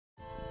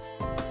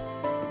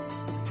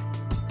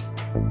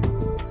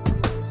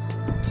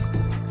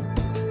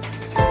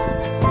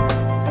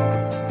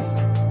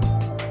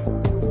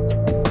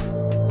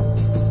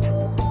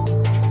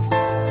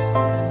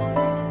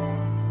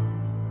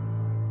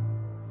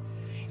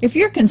If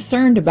you're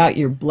concerned about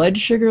your blood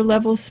sugar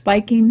levels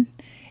spiking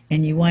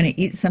and you want to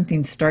eat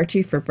something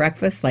starchy for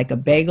breakfast like a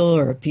bagel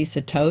or a piece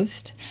of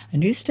toast, a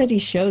new study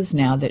shows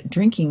now that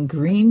drinking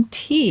green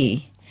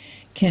tea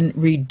can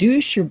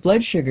reduce your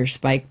blood sugar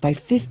spike by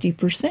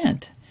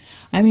 50%.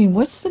 I mean,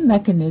 what's the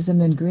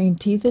mechanism in green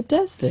tea that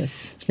does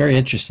this? It's very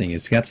interesting.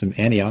 It's got some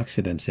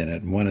antioxidants in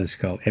it, and one is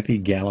called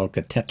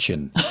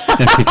epigallocatchin.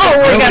 Oh,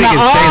 we're going to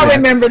all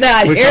remember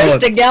that. Here's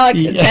the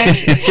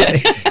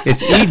gallocatchin.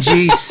 It's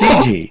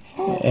EGCG,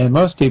 and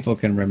most people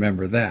can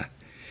remember that.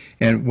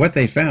 And what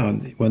they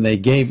found when they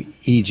gave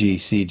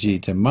EGCG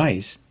to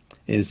mice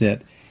is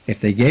that if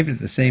they gave it at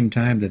the same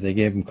time that they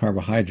gave them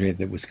carbohydrate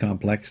that was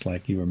complex,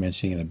 like you were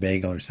mentioning in a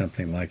bagel or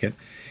something like it,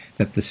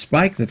 that the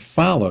spike that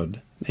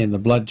followed in the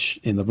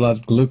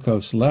blood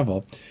glucose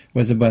level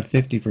was about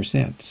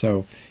 50%.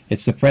 So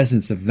it's the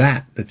presence of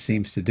that that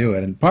seems to do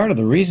it. And part of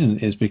the reason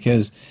is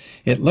because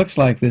it looks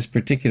like this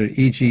particular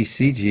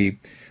EGCG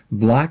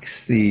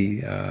blocks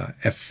the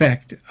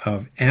effect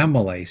of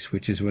amylase,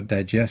 which is what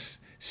digests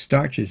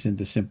starches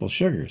into simple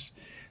sugars.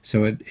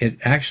 So it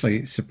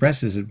actually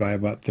suppresses it by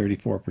about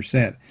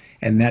 34%.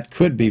 And that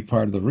could be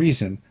part of the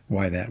reason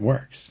why that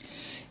works.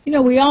 You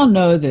know, we all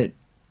know that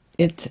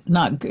it's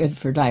not good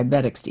for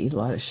diabetics to eat a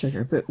lot of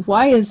sugar, but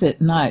why is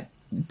it not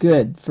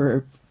good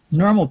for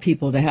normal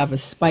people to have a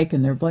spike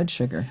in their blood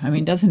sugar? I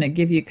mean, doesn't it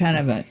give you kind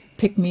of a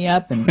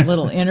pick-me-up and a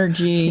little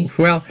energy?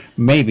 Well,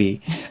 maybe.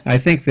 I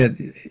think that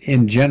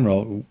in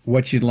general,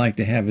 what you'd like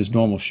to have is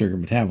normal sugar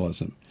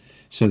metabolism,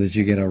 so that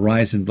you get a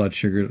rise in blood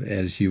sugar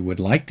as you would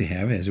like to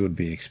have, as would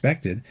be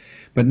expected,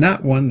 but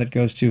not one that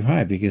goes too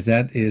high, because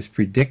that is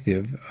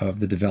predictive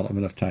of the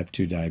development of type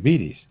 2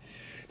 diabetes.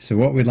 So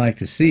what we'd like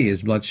to see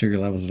is blood sugar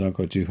levels that don't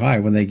go too high.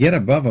 When they get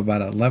above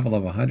about a level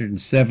of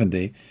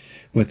 170,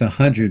 with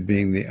 100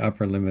 being the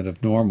upper limit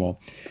of normal,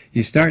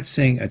 you start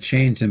seeing a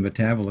change in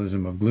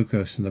metabolism of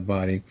glucose in the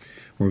body,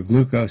 where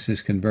glucose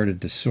is converted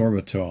to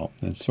sorbitol.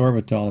 And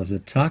sorbitol is a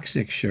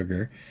toxic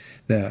sugar,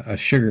 a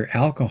sugar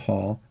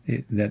alcohol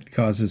that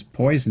causes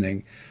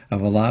poisoning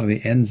of a lot of the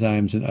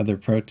enzymes and other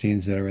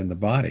proteins that are in the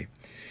body.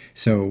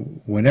 So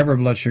whenever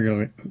blood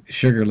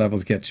sugar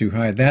levels get too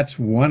high, that's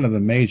one of the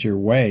major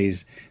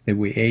ways that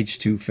we age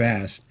too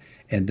fast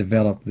and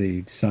develop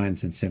the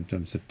signs and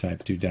symptoms of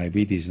type 2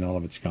 diabetes and all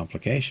of its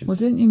complications. Well,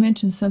 didn't you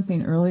mention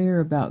something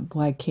earlier about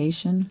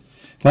glycation?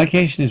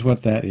 Glycation is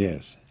what that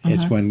is.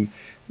 It's when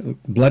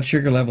blood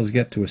sugar levels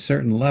get to a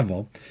certain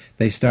level,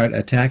 they start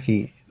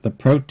attacking the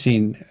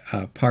protein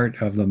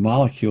part of the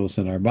molecules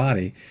in our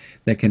body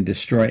that can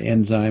destroy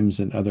enzymes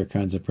and other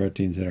kinds of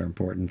proteins that are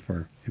important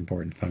for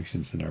important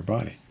functions in our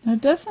body. Now,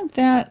 doesn't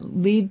that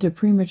lead to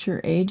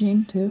premature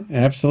aging too?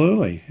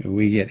 Absolutely.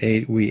 We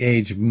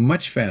age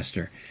much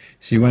faster.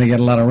 So you want to get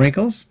a lot of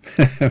wrinkles?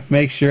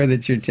 Make sure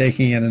that you're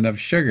taking in enough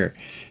sugar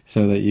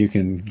so that you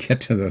can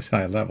get to those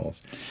high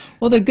levels.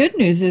 Well, the good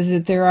news is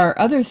that there are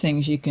other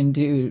things you can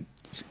do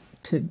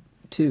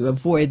to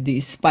avoid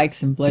these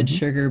spikes in blood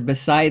sugar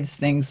besides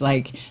things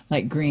like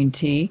green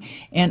tea.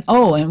 And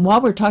while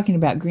we're talking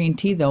about green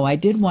tea, though, I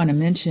did want to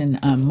mention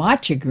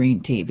matcha green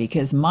tea,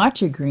 because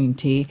matcha green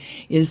tea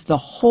is the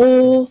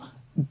whole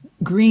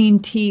green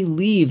tea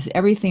leaves.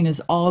 Everything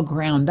is all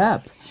ground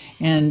up.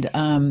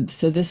 And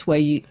so this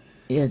way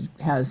it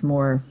has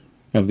more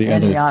of the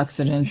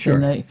antioxidants other,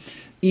 and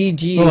the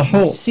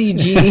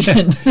EGCG.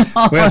 And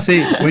all. Well,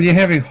 see, when you're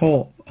having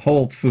whole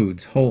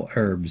foods, whole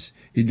herbs,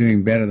 you're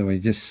doing better than when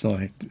you just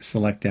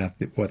select out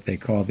what they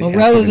call the active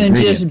rather than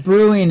ingredient. just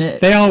brewing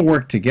it. They all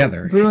work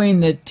together.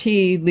 Brewing the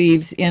tea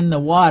leaves in the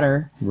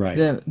water. Right.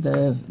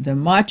 The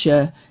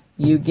matcha,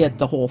 you get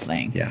the whole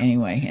thing. Yeah.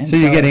 Anyway. And so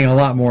you're getting a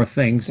lot more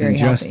things than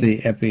just healthy.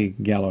 the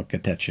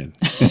epigallocatchin.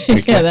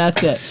 Yeah,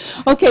 that's it.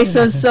 Okay,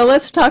 so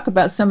let's talk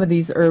about some of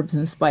these herbs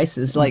and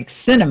spices like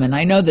cinnamon.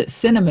 I know that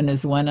cinnamon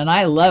is one, and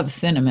I love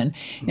cinnamon.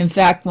 In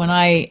fact, when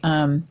I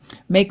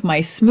make my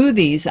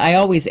smoothies, I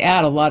always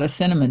add a lot of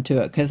cinnamon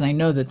to it because I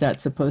know that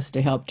that's supposed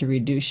to help to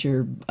reduce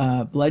your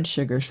blood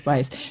sugar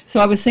spice. So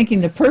I was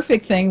thinking the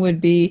perfect thing would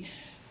be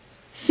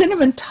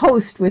cinnamon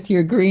toast with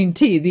your green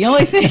tea. The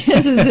only thing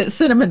is that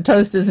cinnamon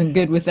toast isn't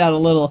good without a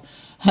little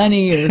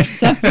honey or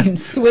something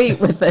sweet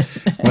with it.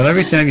 Well,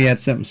 every time you add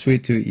something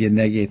sweet to it, you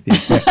negate the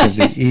effect of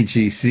the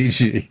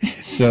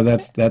EGCG. So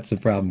that's the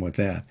problem with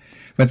that.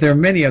 But there are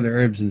many other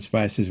herbs and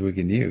spices we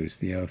can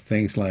use. You know,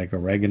 things like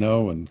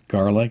oregano and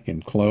garlic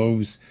and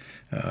cloves,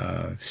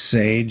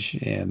 sage,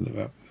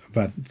 and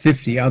about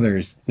 50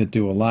 others that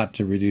do a lot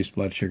to reduce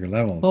blood sugar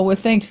levels. Well, with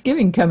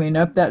Thanksgiving coming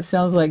up, that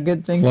sounds like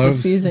good things Cloves,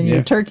 to season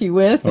your turkey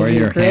with, or and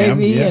your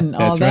gravy, ham. and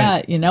all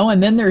that, you know.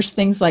 And then there's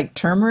things like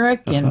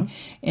turmeric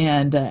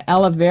and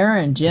aloe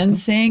vera and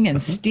ginseng and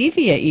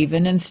stevia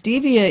even. And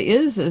stevia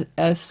is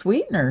a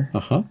sweetener.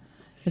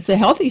 It's a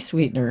healthy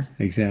sweetener.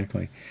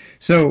 Exactly.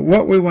 So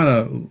what we want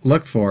to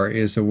look for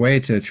is a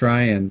way to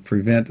try and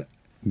prevent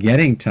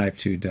getting type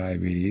 2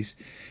 diabetes.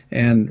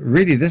 And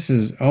really, this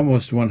is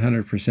almost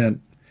 100%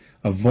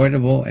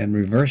 avoidable and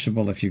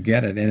reversible if you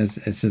get it. And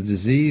it's a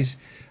disease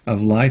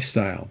of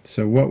lifestyle.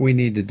 So what we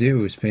need to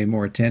do is pay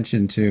more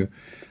attention to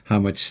how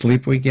much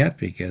sleep we get,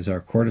 because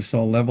our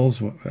cortisol levels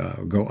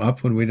go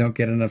up when we don't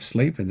get enough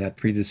sleep, and that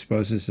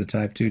predisposes to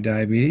type 2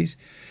 diabetes.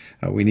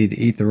 We need to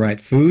eat the right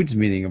foods,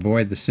 meaning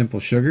avoid the simple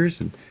sugars,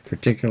 and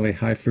particularly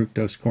high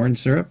fructose corn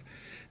syrup.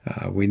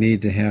 We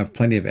need to have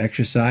plenty of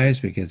exercise,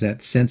 because that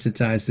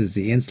sensitizes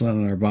the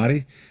insulin in our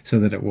body so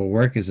that it will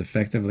work as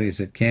effectively as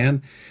it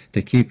can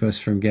to keep us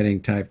from getting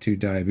type 2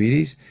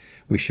 diabetes.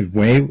 We should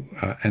weigh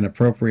an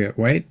appropriate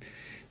weight.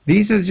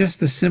 These are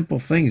just the simple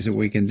things that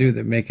we can do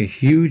that make a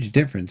huge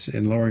difference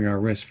in lowering our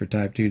risk for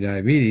type 2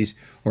 diabetes,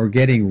 or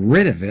getting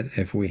rid of it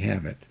if we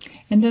have it.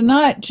 And to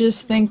not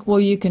just think, well,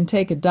 you can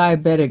take a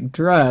diabetic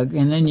drug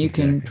and then you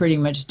can pretty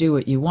much do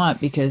what you want,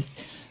 because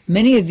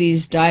many of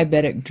these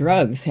diabetic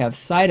drugs have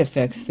side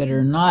effects that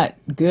are not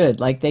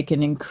good. Like they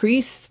can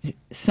increase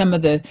some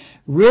of the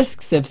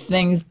risks of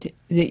things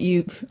that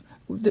you...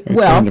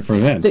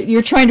 that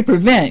you're trying to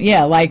prevent,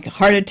 like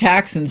heart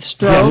attacks and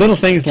strokes. Yeah, little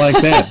things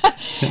like that.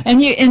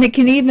 and it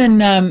can even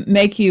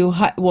make you,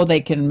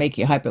 they can make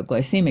you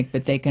hypoglycemic,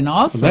 but they can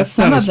also,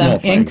 some of them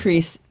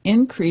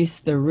increase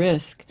the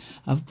risk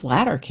of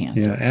bladder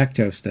cancer. Yeah,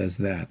 Actos does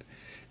that.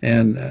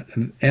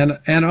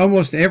 And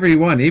almost every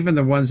one, even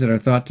the ones that are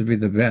thought to be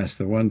the best,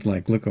 the ones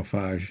like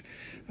glucophage,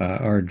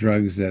 are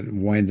drugs that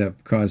wind up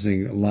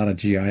causing a lot of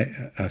GI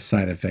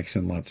side effects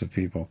in lots of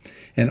people.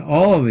 And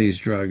all of these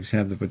drugs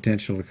have the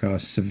potential to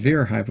cause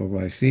severe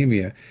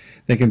hypoglycemia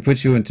that can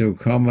put you into a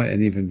coma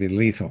and even be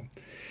lethal.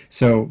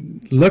 So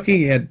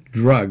looking at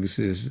drugs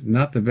is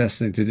not the best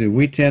thing to do.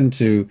 We tend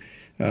to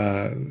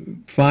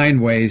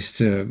find ways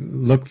to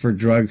look for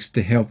drugs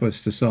to help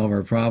us to solve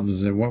our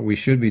problems, and what we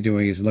should be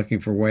doing is looking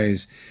for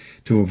ways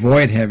to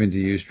avoid having to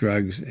use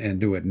drugs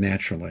and do it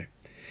naturally.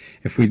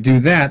 If we do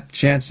that,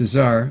 chances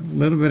are a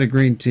little bit of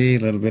green tea, a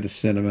little bit of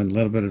cinnamon, a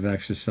little bit of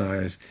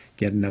exercise,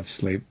 get enough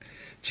sleep,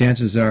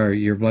 chances are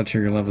your blood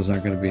sugar levels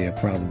aren't going to be a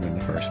problem in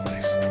the first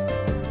place.